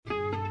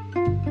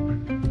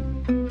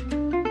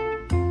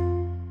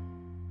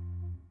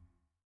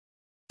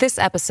This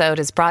episode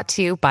is brought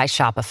to you by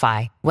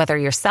Shopify. Whether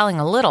you're selling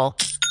a little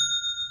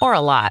or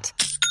a lot,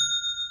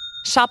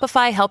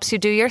 Shopify helps you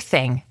do your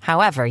thing,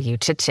 however you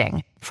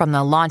cha-ching. From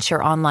the launch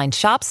your online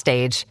shop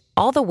stage,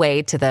 all the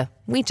way to the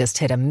we just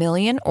hit 1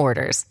 million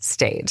orders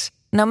stage.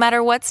 No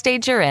matter what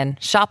stage you're in,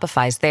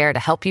 Shopify's there to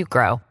help you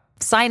grow.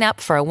 Sign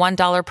up for a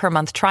 $1 per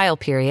month trial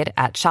period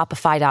at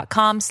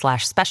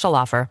shopify.com/special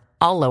offer,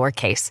 all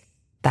lowercase.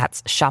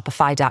 That's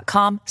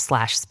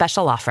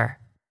shopify.com/special offer.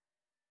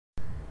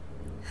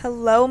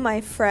 Hello,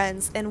 my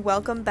friends, and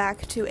welcome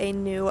back to a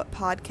new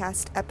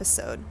podcast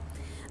episode.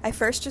 I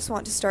first just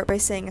want to start by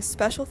saying a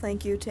special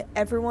thank you to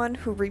everyone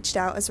who reached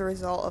out as a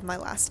result of my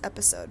last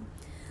episode.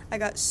 I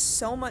got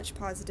so much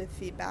positive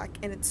feedback,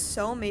 and it's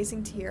so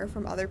amazing to hear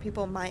from other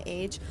people my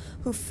age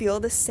who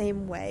feel the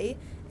same way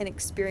and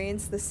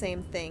experience the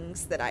same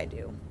things that I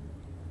do.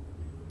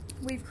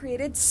 We've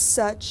created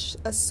such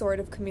a sort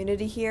of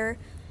community here,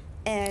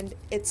 and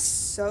it's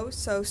so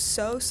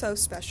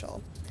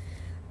special.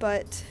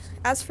 But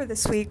as for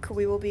this week,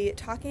 we will be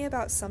talking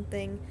about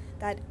something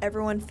that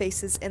everyone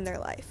faces in their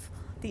life,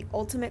 the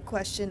ultimate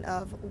question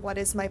of what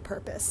is my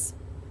purpose?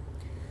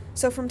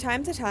 So from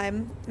time to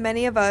time,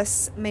 many of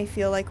us may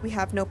feel like we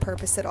have no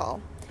purpose at all,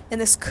 and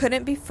this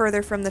couldn't be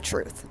further from the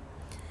truth.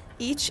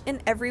 Each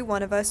and every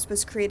one of us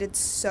was created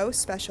so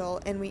special,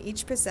 and we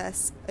each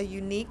possess a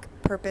unique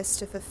purpose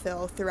to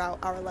fulfill throughout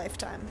our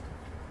lifetime.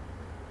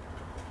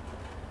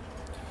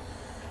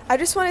 I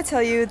just want to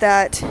tell you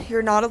that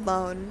you're not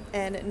alone,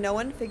 and no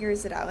one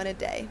figures it out in a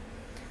day.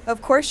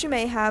 Of course, you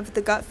may have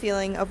the gut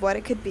feeling of what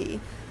it could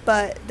be,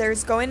 but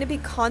there's going to be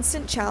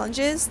constant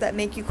challenges that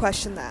make you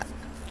question that.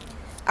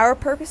 Our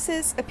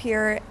purposes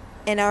appear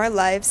in our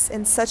lives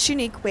in such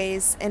unique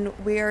ways, and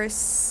we are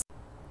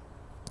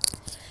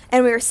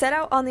set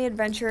out on the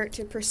adventure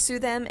to pursue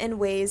them in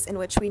ways in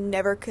which we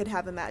never could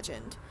have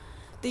imagined.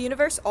 The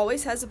universe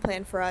always has a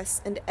plan for us,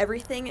 and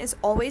everything is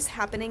always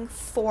happening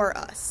for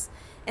us.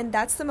 And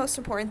that's the most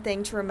important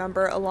thing to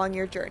remember along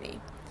your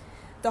journey.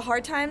 The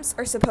hard times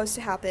are supposed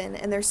to happen,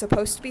 and they're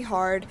supposed to be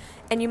hard,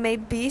 and you may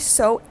be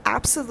so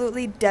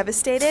absolutely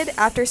devastated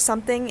after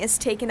something is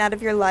taken out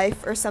of your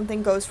life or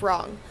something goes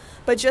wrong.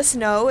 But just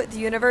know the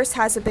universe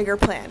has a bigger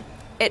plan.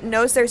 It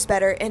knows there's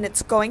better, and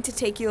it's going to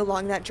take you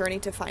along that journey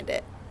to find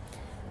it.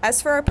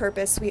 As for our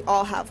purpose, we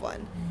all have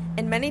one.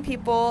 And many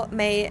people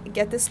may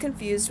get this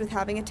confused with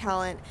having a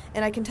talent,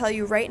 and I can tell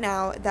you right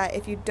now that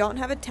if you don't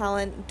have a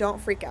talent,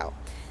 don't freak out,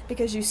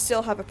 because you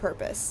still have a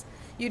purpose.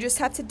 You just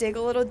have to dig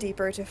a little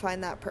deeper to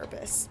find that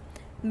purpose.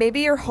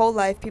 Maybe your whole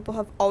life people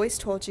have always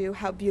told you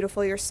how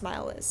beautiful your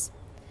smile is.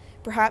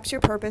 Perhaps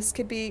your purpose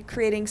could be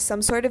creating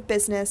some sort of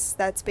business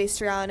that's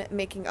based around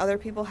making other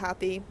people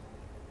happy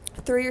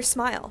through your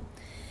smile.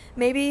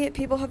 Maybe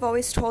people have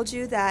always told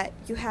you that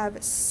you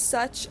have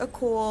such a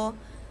cool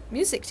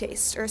music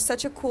taste or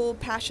such a cool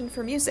passion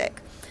for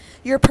music.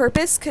 Your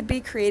purpose could be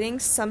creating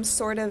some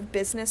sort of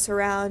business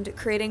around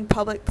creating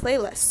public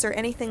playlists or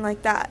anything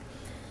like that.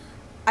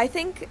 I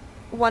think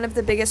one of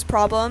the biggest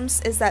problems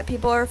is that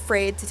people are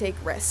afraid to take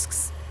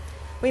risks.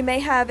 We may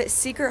have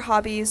secret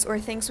hobbies or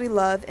things we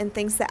love and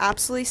things that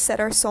absolutely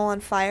set our soul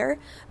on fire,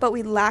 but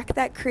we lack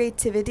that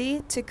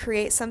creativity to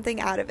create something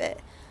out of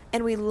it.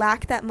 And we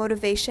lack that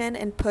motivation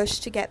and push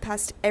to get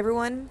past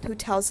everyone who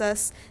tells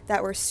us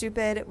that we're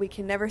stupid, we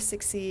can never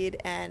succeed,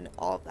 and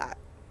all of that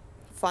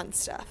fun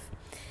stuff.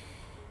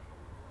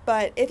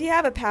 But if you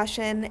have a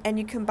passion and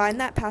you combine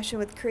that passion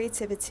with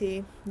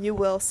creativity, you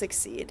will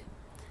succeed.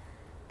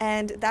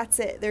 And that's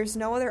it. There's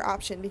no other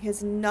option,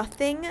 because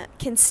nothing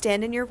can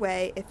stand in your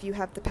way if you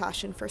have the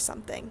passion for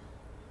something.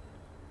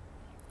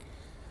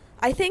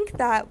 I think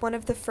that one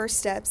of the first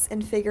steps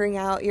in figuring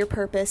out your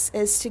purpose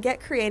is to get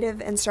creative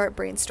and start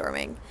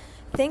brainstorming.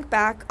 Think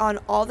back on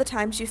all the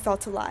times you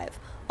felt alive,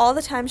 all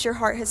the times your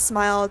heart has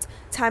smiled,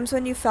 times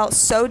when you felt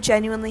so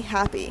genuinely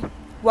happy.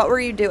 What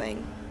were you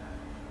doing?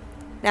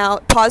 Now,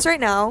 pause right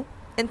now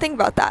and think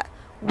about that.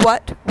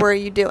 What were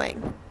you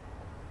doing?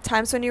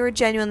 Times when you were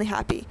genuinely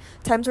happy.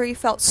 Times where you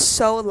felt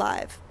so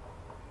alive.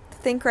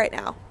 Think right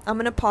now. I'm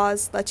going to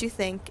pause, let you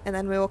think, and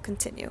then we will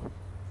continue.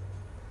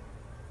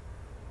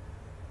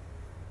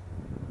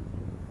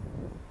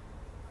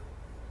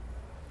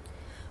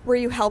 Were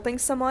you helping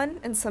someone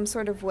in some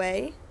sort of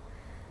way?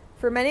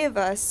 For many of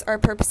us, our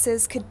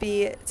purposes could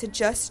be to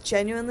just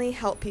genuinely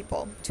help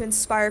people, to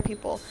inspire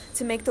people,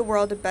 to make the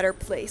world a better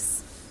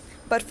place.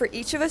 But for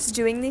each of us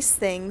doing these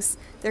things,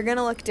 they're going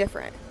to look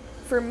different.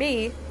 For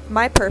me,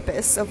 my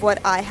purpose of what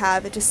I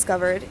have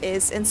discovered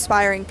is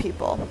inspiring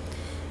people.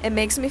 It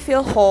makes me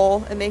feel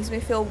whole, it makes me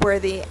feel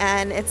worthy,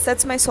 and it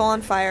sets my soul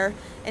on fire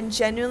and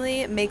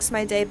genuinely makes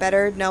my day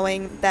better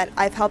knowing that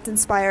I've helped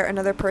inspire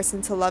another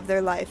person to love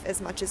their life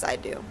as much as I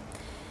do.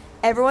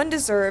 Everyone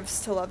deserves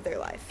to love their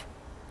life.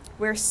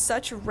 We're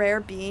such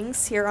rare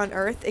beings here on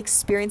Earth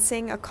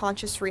experiencing a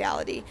conscious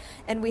reality,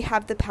 and we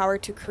have the power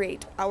to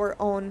create our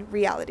own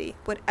reality.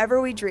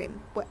 Whatever we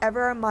dream,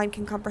 whatever our mind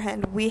can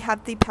comprehend, we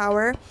have the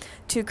power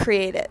to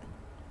create it.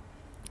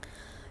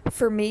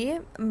 For me,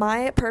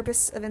 my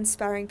purpose of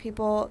inspiring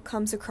people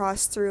comes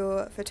across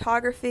through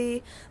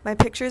photography, my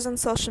pictures on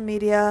social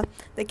media,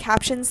 the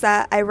captions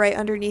that I write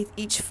underneath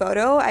each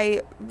photo.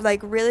 I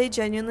really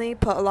genuinely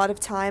put a lot of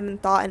time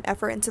and thought and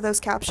effort into those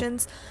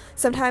captions.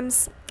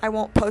 Sometimes I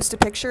won't post a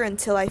picture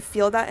until I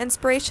feel that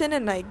inspiration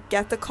and I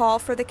get the call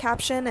for the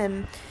caption,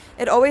 and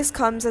it always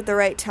comes at the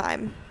right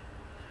time.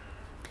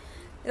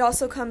 It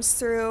also comes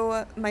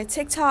through my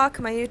TikTok,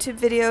 my YouTube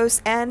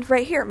videos, and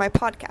right here, my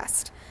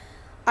podcast.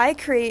 I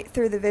create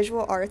through the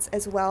visual arts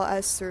as well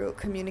as through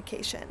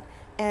communication,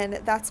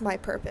 and that's my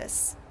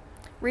purpose.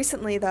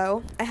 Recently,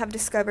 though, I have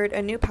discovered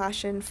a new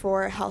passion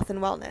for health and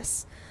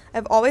wellness.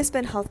 I've always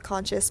been health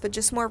conscious, but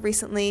just more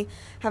recently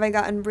have I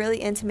gotten really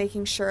into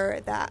making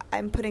sure that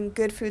I'm putting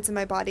good foods in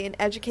my body and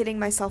educating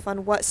myself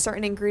on what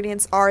certain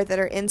ingredients are that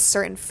are in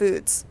certain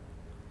foods,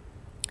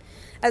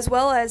 as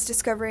well as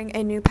discovering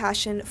a new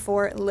passion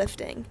for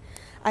lifting.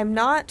 I'm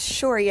not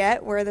sure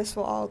yet where this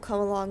will all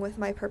come along with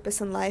my purpose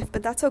in life,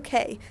 but that's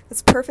okay.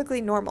 That's perfectly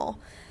normal.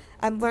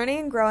 I'm learning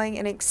and growing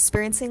and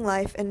experiencing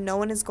life, and no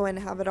one is going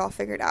to have it all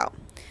figured out.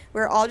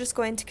 We're all just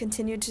going to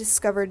continue to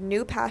discover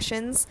new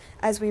passions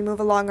as we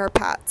move along our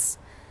paths.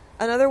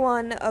 Another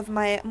one of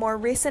my more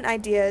recent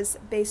ideas,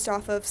 based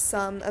off of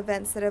some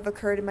events that have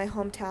occurred in my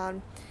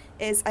hometown,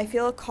 is I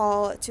feel a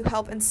call to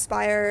help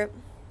inspire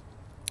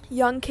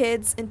young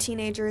kids and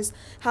teenagers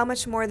how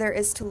much more there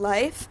is to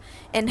life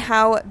and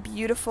how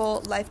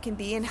beautiful life can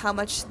be and how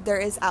much there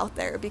is out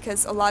there,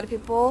 because a lot of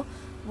people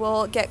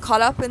will get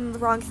caught up in the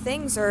wrong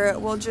things or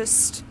will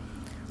just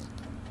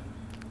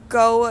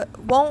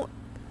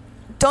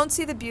don't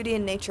see the beauty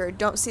in nature,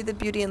 don't see the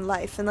beauty in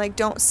life, and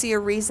don't see a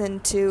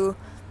reason to,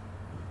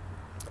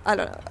 I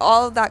don't know,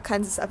 all of that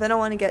kinds of stuff. I don't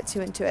want to get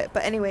too into it,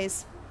 but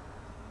anyways,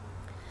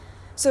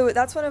 so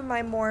that's one of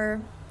my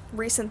more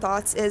recent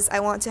thoughts, is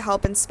I want to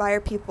help inspire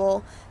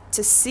people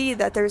to see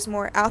that there's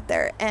more out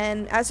there.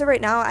 And as of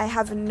right now, I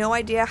have no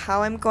idea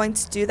how I'm going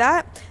to do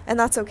that, and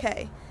that's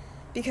okay,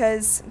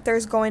 because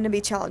there's going to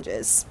be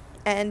challenges,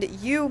 and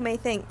you may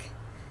think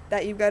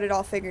that you've got it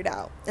all figured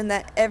out, and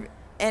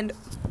and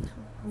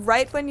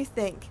right when you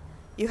think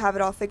you have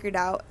it all figured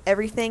out,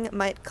 everything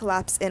might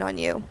collapse in on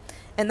you,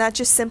 and that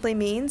just simply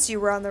means you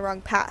were on the wrong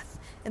path,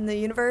 and the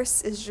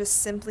universe is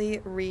just simply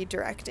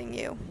redirecting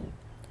you.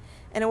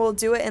 And it will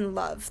do it in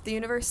love. The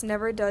universe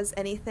never does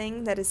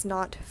anything that is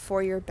not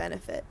for your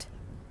benefit.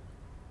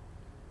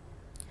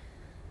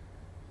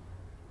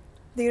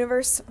 The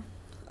universe,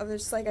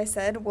 just like I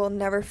said, will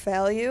never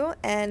fail you.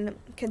 And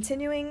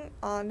continuing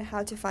on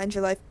how to find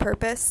your life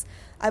purpose,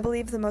 I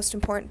believe the most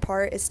important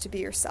part is to be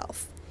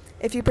yourself.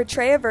 If you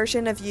portray a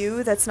version of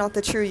you that's not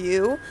the true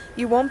you,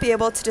 you won't be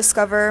able to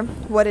discover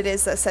what it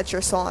is that sets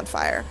your soul on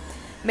fire.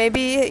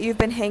 Maybe you've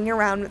been hanging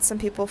around with some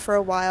people for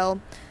a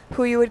while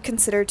who you would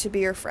consider to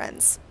be your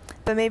friends,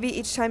 but maybe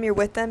each time you're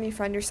with them, you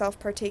find yourself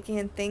partaking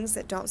in things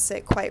that don't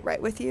sit quite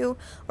right with you,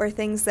 or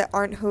things that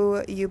aren't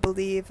who you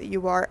believe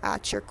you are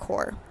at your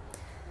core.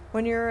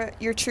 When you're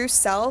your true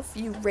self,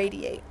 you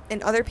radiate,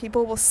 and other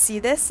people will see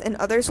this, and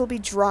others will be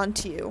drawn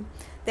to you.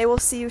 They will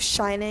see you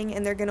shining,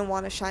 and they're going to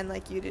want to shine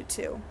like you do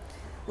too.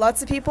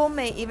 Lots of people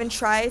may even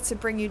try to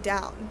bring you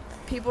down.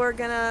 People are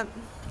going to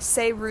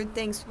say rude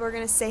things. People are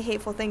going to say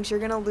hateful things. You're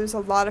going to lose a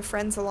lot of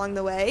friends along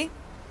the way.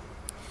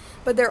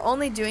 But they're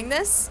only doing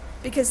this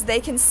because they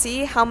can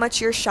see how much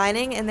you're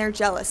shining, and they're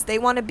jealous. They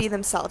want to be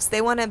themselves.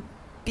 They want to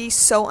be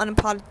so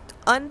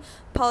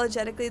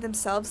unapologetically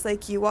themselves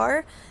like you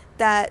are,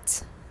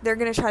 that they're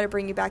going to try to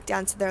bring you back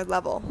down to their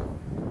level.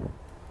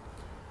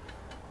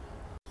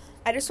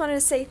 I just wanted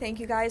to say thank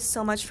you guys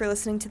so much for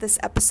listening to this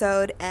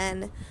episode,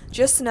 and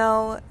just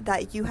know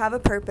that you have a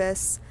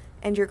purpose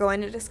and you're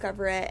going to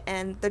discover it,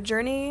 and the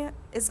journey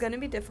is going to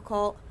be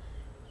difficult,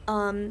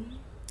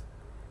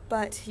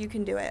 but you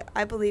can do it.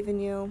 I believe in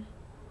you.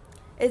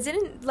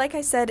 Like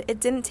I said, it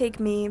didn't take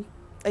me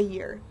a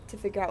year to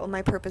figure out what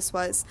my purpose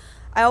was.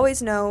 I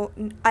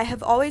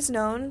have always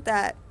known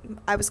that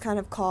I was kind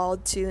of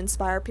called to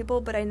inspire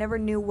people, but I never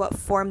knew what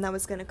form that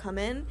was going to come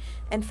in.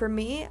 And for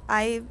me,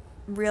 I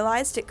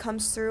realized it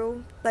comes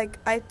through, like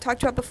I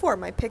talked about before,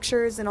 my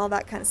pictures and all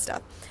that kind of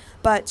stuff.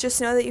 But just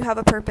know that you have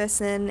a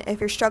purpose, and if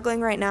you're struggling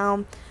right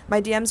now,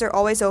 my DMs are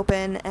always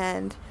open,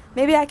 and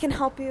maybe I can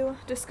help you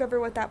discover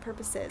what that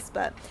purpose is.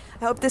 But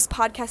I hope this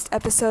podcast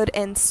episode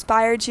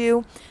inspired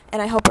you,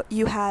 and I hope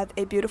you have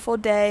a beautiful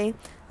day,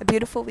 a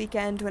beautiful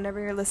weekend whenever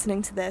you're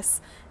listening to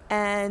this,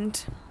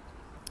 and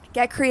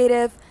get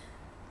creative,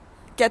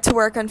 get to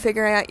work on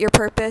figuring out your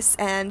purpose,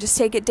 and just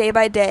take it day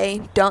by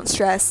day. Don't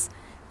stress,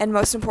 and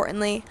most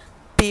importantly,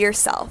 be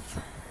yourself.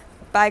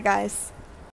 Bye, guys.